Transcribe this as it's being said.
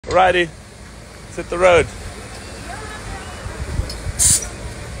Alrighty, let's hit the road.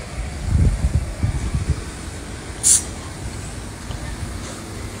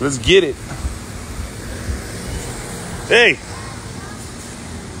 Let's get it. Hey.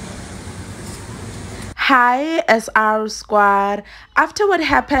 Hi, SR Squad. After what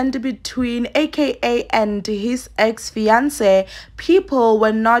happened between AKA and his ex-fiancée, people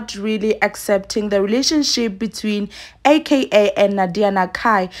were not really accepting the relationship between AKA and Nadia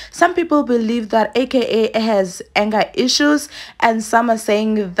Nakai. Some people believe that AKA has anger issues, and some are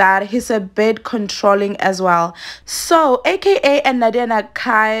saying that he's a bit controlling as well. So AKA and Nadia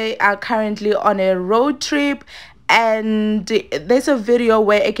Nakai are currently on a road trip, and there's a video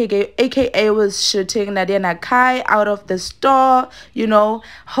where AKA was shooting Nadia Nakai out of the store, you know,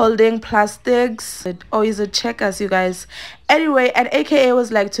 holding plastics. It always a checkers, you guys. Anyway, and AKA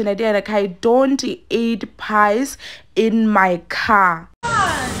was like to Nadia Nakai, don't eat pies in my car.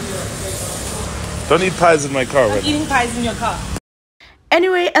 Don't eat pies in my car. I'm eating pies in your car.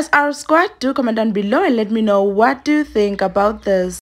 Anyway, as our squad, do comment down below and let me know what do you think about this.